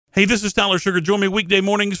Hey, this is Tyler Sugar. Join me weekday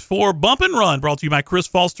mornings for Bump and Run, brought to you by Chris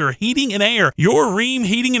Foster Heating and Air, your Ream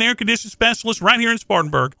heating and air conditioning specialist right here in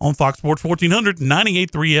Spartanburg on Fox Sports 1400, 98.3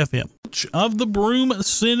 FM. Coach of the Broome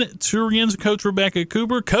Centurions, Coach Rebecca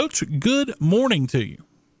Cooper. Coach, good morning to you.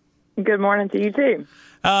 Good morning to you, too.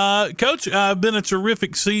 Coach, been a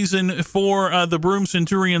terrific season for the Broome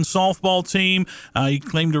Centurion softball team. You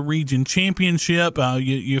claimed a region championship.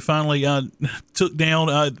 You finally took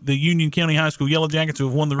down the Union County High School Yellow Jackets, who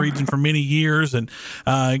have won the region for many years. And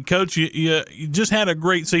Coach, you just had a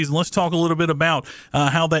great season. Let's talk a little bit about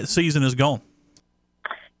how that season has gone.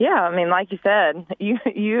 Yeah, I mean, like you said, you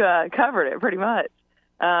covered it pretty much.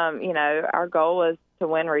 Our goal was to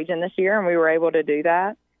win region this year, and we were able to do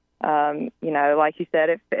that. Like you said,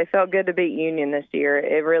 it felt good to beat Union this year.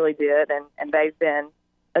 It really did, and they've been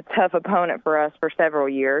a tough opponent for us for several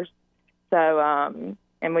years. So,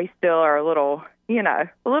 and we still are a little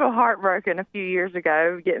heartbroken a few years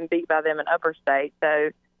ago getting beat by them in Upper State. So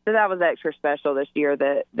that was extra special this year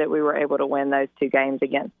that we were able to win those two games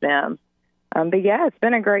against them. But yeah, it's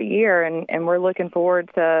been a great year, and we're looking forward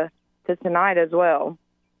to tonight as well.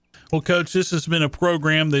 Well, Coach, this has been a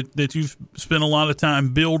program that you've spent a lot of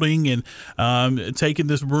time building and taking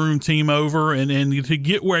this Broome team over and to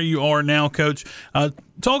get where you are now, Coach.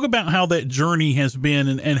 Talk about how that journey has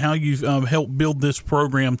been and how you've helped build this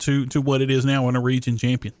program to what it is now in a region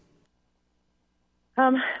champion.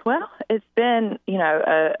 Well, it's been,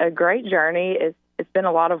 a great journey. It's been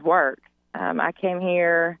a lot of work. I came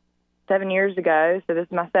here 7 years ago, so this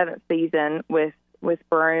is my 7th season with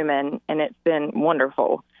Broome, and it's been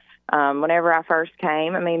wonderful. Whenever I first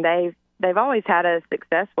came, I mean, they've always had a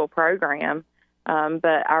successful program,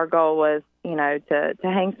 but our goal was, to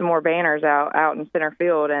hang some more banners out in center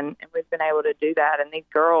field, and we've been able to do that. And these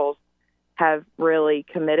girls have really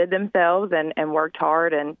committed themselves and worked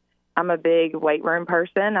hard. And I'm a big weight room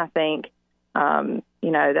person. I think,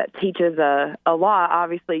 that teaches a lot.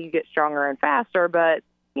 Obviously, you get stronger and faster, but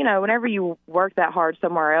whenever you work that hard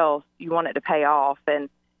somewhere else, you want it to pay off.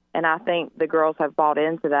 And I think the girls have bought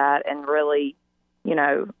into that and really,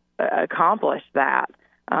 accomplished that.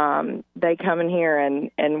 They come in here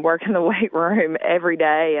and work in the weight room every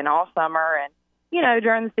day and all summer and,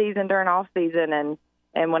 during the season, during off season.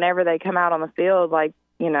 And whenever they come out on the field,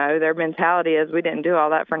 their mentality is we didn't do all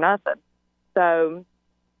that for nothing. So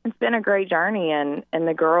it's been a great journey, and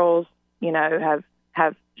the girls,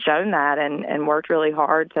 have shown that and worked really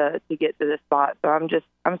hard to get to this spot. So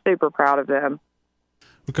I'm super proud of them.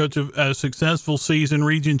 Coach, of a successful season,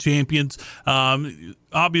 region champions.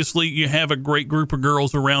 Obviously, you have a great group of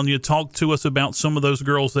girls around you. Talk to us about some of those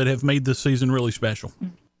girls that have made this season really special.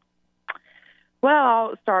 Well,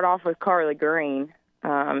 I'll start off with Carly Green.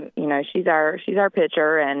 She's our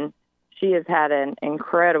pitcher, and she has had an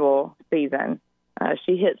incredible season.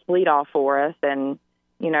 She hits leadoff for us, and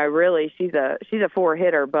really she's a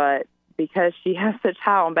 4-hitter, but because she has such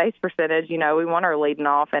high on base percentage, we want her leading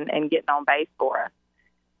off and getting on base for us.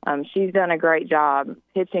 She's done a great job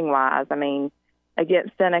pitching-wise. I mean,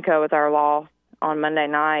 against Seneca with our loss on Monday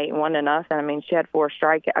night, 1-0. I mean, she had 14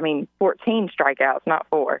 strikeouts, not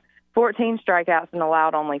 4. 14 strikeouts and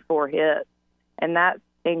allowed only 4 hits. And that's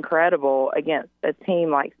incredible against a team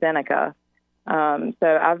like Seneca. So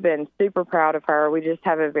I've been super proud of her. We just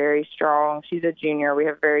have she's a junior. We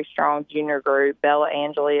have a very strong junior group. Bella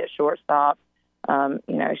Angeli at shortstop.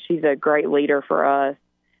 She's a great leader for us.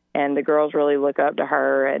 And the girls really look up to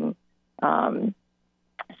her, and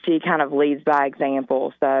she kind of leads by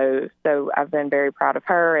example. So I've been very proud of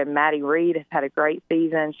her. And Maddie Reed has had a great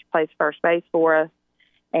season. She plays first base for us,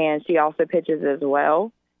 and she also pitches as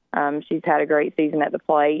well. She's had a great season at the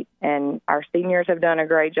plate, and our seniors have done a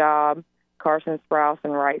great job. Carson Sprouse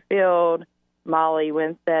in right field, Molly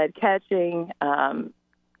Winstead catching,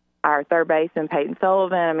 our third baseman Peyton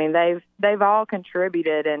Sullivan. I mean, they've all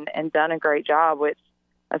contributed and done a great job, which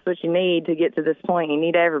that's what you need to get to this point. You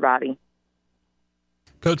need everybody.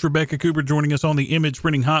 Coach Rebecca Cooper joining us on the Image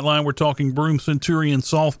Printing Hotline. We're talking Broome Centurion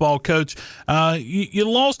softball. Coach, you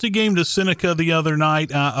lost a game to Seneca the other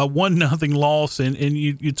night, a 1-0 loss, and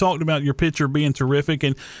you talked about your pitcher being terrific,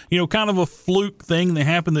 and kind of a fluke thing that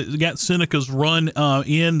happened that got Seneca's run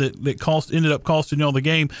in that ended up costing y'all the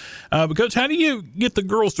game. But Coach, how do you get the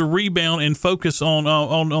girls to rebound and focus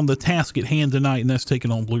on the task at hand tonight, and that's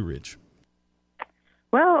taking on Blue Ridge?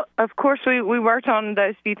 Well, of course, we worked on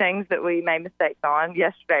those few things that we made mistakes on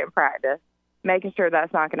yesterday in practice, making sure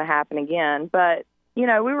that's not going to happen again. But, we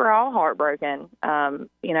were all heartbroken.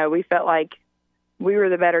 We felt like we were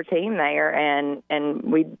the better team there, and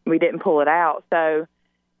we didn't pull it out. So,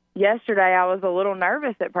 yesterday I was a little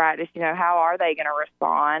nervous at practice. How are they going to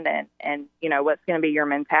respond, and what's going to be your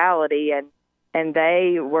mentality, and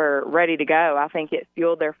they were ready to go. I think it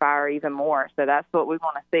fueled their fire even more. So that's what we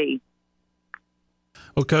want to see.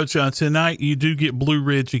 Well, Coach, tonight you do get Blue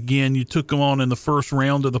Ridge again. You took them on in the first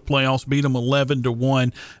round of the playoffs, beat them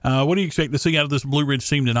 11-1. What do you expect to see out of this Blue Ridge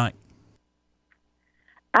team tonight?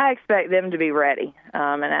 I expect them to be ready,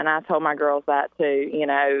 and I told my girls that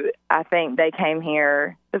too. I think they came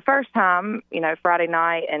here the first time, Friday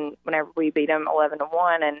night, and whenever we beat them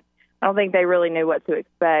 11-1, and I don't think they really knew what to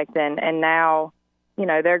expect, and now,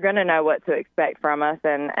 they're going to know what to expect from us,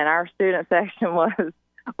 and our student section was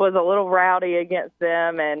a little rowdy against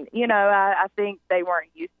them, and I think they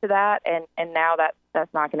weren't used to that, and now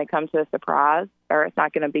that's not going to come to a surprise, or it's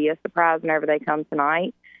not going to be a surprise whenever they come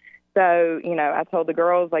tonight. So, I told the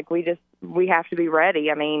girls, we have to be ready.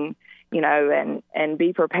 I mean, and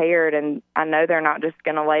be prepared. And I know they're not just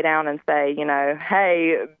going to lay down and say,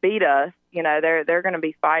 hey, beat us. They're going to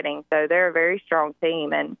be fighting. So they're a very strong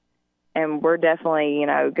team, and we're definitely,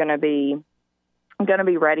 going to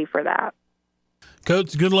be ready for that.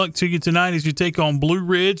 Coach, good luck to you tonight as you take on Blue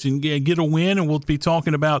Ridge and get a win. And we'll be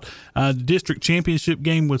talking about the district championship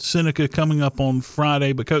game with Seneca coming up on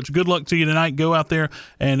Friday. But, Coach, good luck to you tonight. Go out there.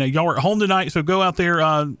 And y'all are at home tonight, so go out there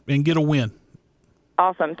and get a win.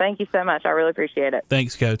 Awesome. Thank you so much. I really appreciate it.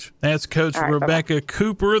 Thanks, Coach. That's Coach Rebecca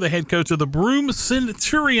Cooper, the head coach of the Broome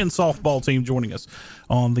Centurion softball team, joining us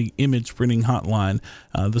on the Image Printing Hotline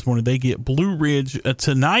this morning. They get Blue Ridge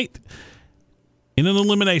tonight in an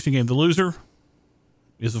elimination game. The loser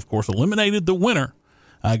is, of course, eliminated. The winner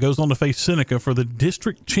goes on to face Seneca for the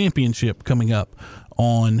district championship coming up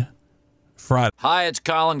on Friday. Hi, it's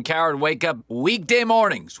Colin Coward. Wake up weekday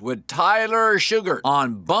mornings with Tyler Sugar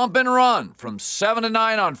on Bump and Run from 7 to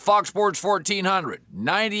 9 on Fox Sports 1400,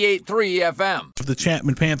 98.3 FM. The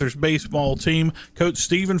Chapman Panthers baseball team, Coach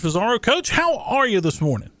Steven Fazaro. Coach, how are you this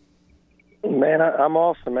morning? Man, I'm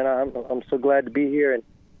awesome, man. I'm so glad to be here. And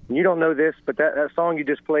you don't know this, but that song you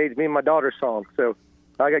just played is me and my daughter's song. So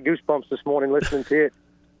I got goosebumps this morning listening to it.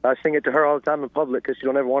 I sing it to her all the time in public because she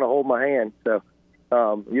don't ever want to hold my hand. So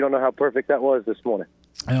you don't know how perfect that was this morning.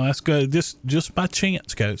 Oh, that's good. Just by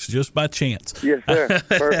chance, Coach. Just by chance. Yes, sir.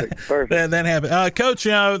 Perfect. that happened. Coach,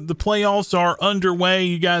 the playoffs are underway.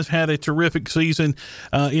 You guys had a terrific season.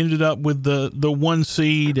 Ended up with the 1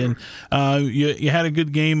 seed, and you had a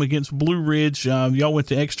good game against Blue Ridge. Y'all went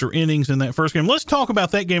to extra innings in that first game. Let's talk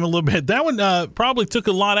about that game a little bit. That one probably took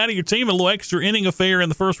a lot out of your team, a little extra inning affair in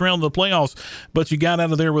the first round of the playoffs, but you got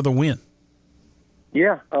out of there with a win.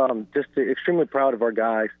 Yeah, just extremely proud of our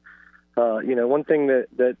guys. One thing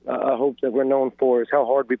that I hope that we're known for is how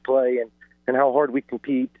hard we play and how hard we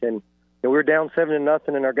compete. And we were down 7-0,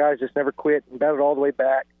 and our guys just never quit and battled all the way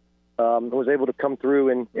back. Was able to come through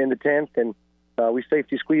in the 10th, and we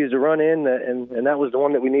safety squeezed a run in, and that was the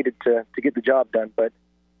one that we needed to get the job done. But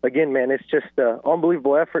again, man, it's just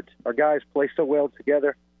unbelievable effort. Our guys play so well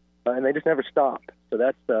together, and they just never stop. So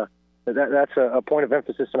that's a point of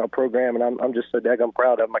emphasis in our program, and I'm just so daggone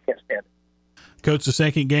proud of them. I can't stand it. Coach, the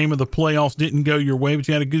second game of the playoffs didn't go your way, but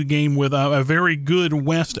you had a good game with a very good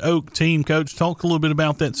West Oak team. Coach, talk a little bit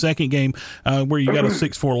about that second game where you got a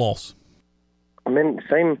 6-4 loss. I mean,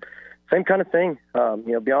 same kind of thing.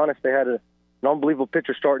 Be honest, they had an unbelievable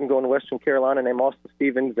pitcher starting going to Western Carolina named Austin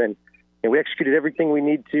Stevens, and we executed everything we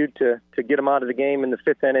need to get them out of the game in the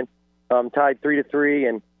 5th inning, tied 3-3,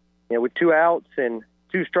 and with 2 outs and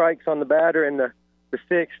 2 strikes on the batter in the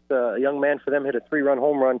 6th, a young man for them hit a 3-run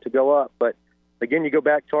home run to go up. But again, you go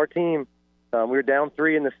back to our team. We were down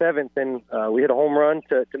 3 in the 7th, and we hit a home run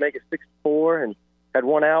to make it 6-4, and had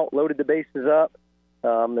 1 out, loaded the bases up,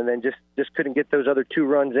 and then just couldn't get those other 2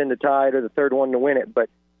 runs in to tie it or the 3rd one to win it. But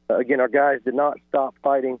again, our guys did not stop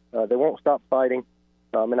fighting. They won't stop fighting,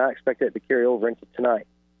 and I expect that to carry over into tonight.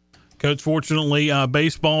 Coach, fortunately,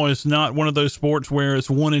 baseball is not one of those sports where it's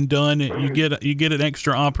one and done. You get an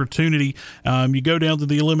extra opportunity. You go down to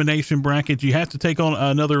the elimination bracket. You have to take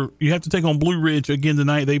on Blue Ridge again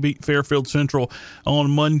tonight. They beat Fairfield Central on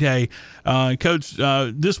Monday. Coach,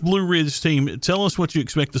 this Blue Ridge team, tell us what you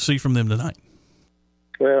expect to see from them tonight.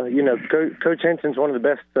 Well, Coach Henson's one of the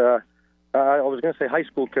best. I was going to say high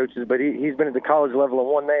school coaches, but he's been at the college level and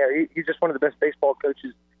won there. He's just one of the best baseball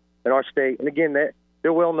coaches in our state. And again,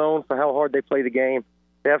 they're well known for how hard they play the game.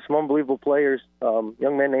 They have some unbelievable players.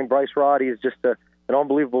 Young man named Bryce Roddy is just an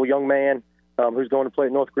unbelievable young man who's going to play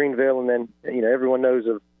at North Greenville. And then, everyone knows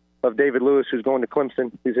of David Lewis, who's going to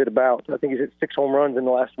Clemson, who's I think he's hit 6 home runs in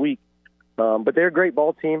the last week. But they're a great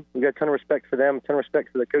ball team. We've got a ton of respect for them, a ton of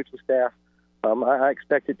respect for the coaching staff. I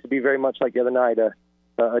expect it to be very much like the other night,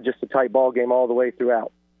 just a tight ball game all the way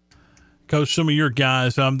throughout. Coach, some of your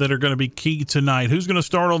guys that are going to be key tonight. Who's going to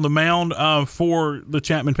start on the mound for the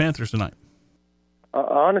Chapman Panthers tonight?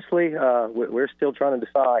 Honestly, we're still trying to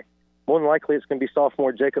decide. More than likely, it's going to be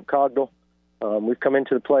sophomore Jacob Cogdell. We've come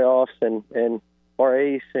into the playoffs, and our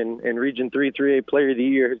ace and Region 3 3A Player of the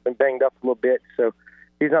Year has been banged up a little bit, so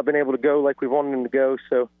he's not been able to go like we wanted him to go.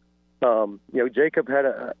 So, Jacob had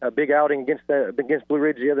a big outing against Blue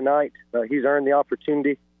Ridge the other night. He's earned the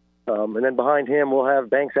opportunity. And then behind him, we'll have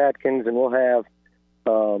Banks Atkins, and we'll have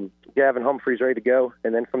Gavin Humphreys ready to go.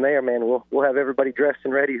 And then from there, man, we'll have everybody dressed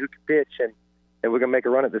and ready who can pitch, and we're going to make a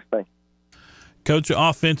run at this thing. Coach,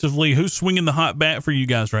 offensively, who's swinging the hot bat for you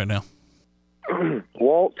guys right now?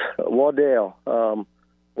 Waddell.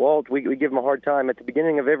 Walt, we give him a hard time. At the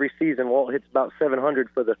beginning of every season, Walt hits about 700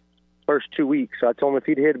 for the first 2 weeks. So I told him if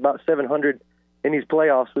he'd hit about 700 in these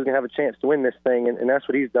playoffs, we was going to have a chance to win this thing, and that's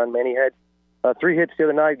what he's done, man. He had 3 hits the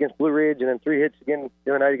other night against Blue Ridge, and then 3 hits again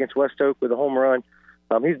the other night against West Oak with a home run.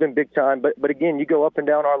 He's been big time. But again, you go up and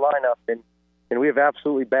down our lineup, and we have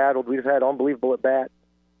absolutely battled. We've had unbelievable at bat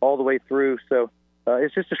all the way through. So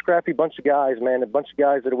it's just a scrappy bunch of guys, man, a bunch of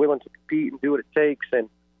guys that are willing to compete and do what it takes. And,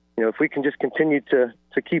 if we can just continue to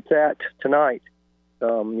keep that tonight,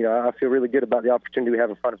 I feel really good about the opportunity we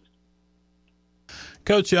have in front of us.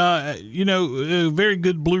 Coach, a very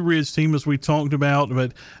good Blue Ridge team, as we talked about,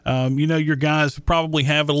 but, your guys probably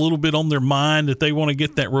have a little bit on their mind that they want to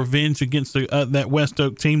get that revenge against that West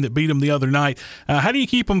Oak team that beat them the other night. How do you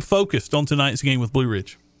keep them focused on tonight's game with Blue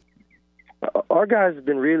Ridge? Our guys have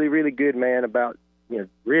been really, really good, man, about,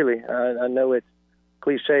 really, I know it's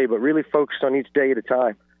cliche, but really focused on each day at a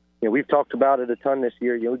time. We've talked about it a ton this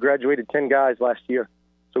year. We graduated 10 guys last year,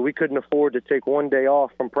 so we couldn't afford to take one day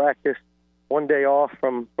off from practice, one day off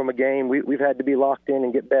from a game. We've had to be locked in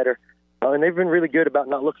and get better. And they've been really good about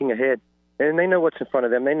not looking ahead. And they know what's in front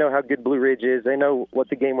of them. They know how good Blue Ridge is. They know what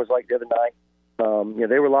the game was like the other night.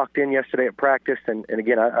 They were locked in yesterday at practice, and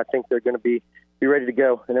again, I think they're going to be ready to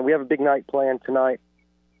go. And then we have a big night planned tonight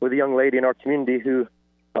with a young lady in our community who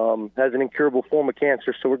has an incurable form of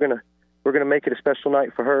cancer. So we're gonna make it a special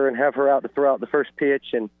night for her and have her out to throw out the first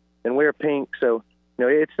pitch and wear pink. So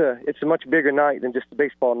it's a much bigger night than just a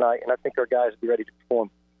baseball night, and I think our guys will be ready to perform.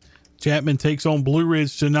 Chapman takes on Blue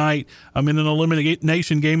Ridge tonight. In an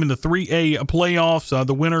elimination game in the 3A playoffs.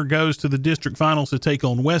 The winner goes to the district finals to take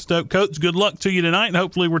on West Oak. Coach, good luck to you tonight, and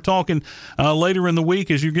hopefully we're talking later in the week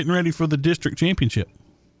as you're getting ready for the district championship.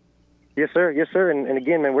 Yes, sir. Yes, sir. And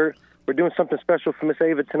again, man, we're doing something special for Miss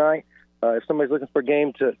Ava tonight. If somebody's looking for a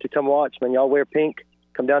game to come watch, man, y'all wear pink,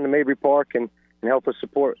 come down to Mabry Park and help us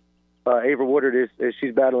support Ava Woodard as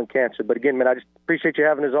she's battling cancer. But again, man, I just appreciate you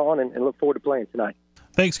having us on and look forward to playing tonight.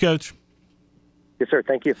 Thanks, Coach. Yes, sir.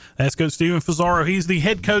 Thank you. That's Coach Steven Fazaro. He's the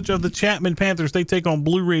head coach of the Chapman Panthers. They take on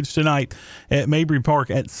Blue Ridge tonight at Mabry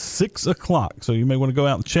Park at 6 o'clock. So you may want to go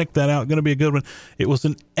out and check that out. Going to be a good one. It was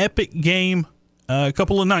an epic game a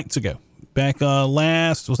couple of nights ago. Back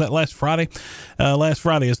last Friday? Last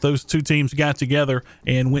Friday, as those two teams got together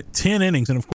and went 10 innings. And of course,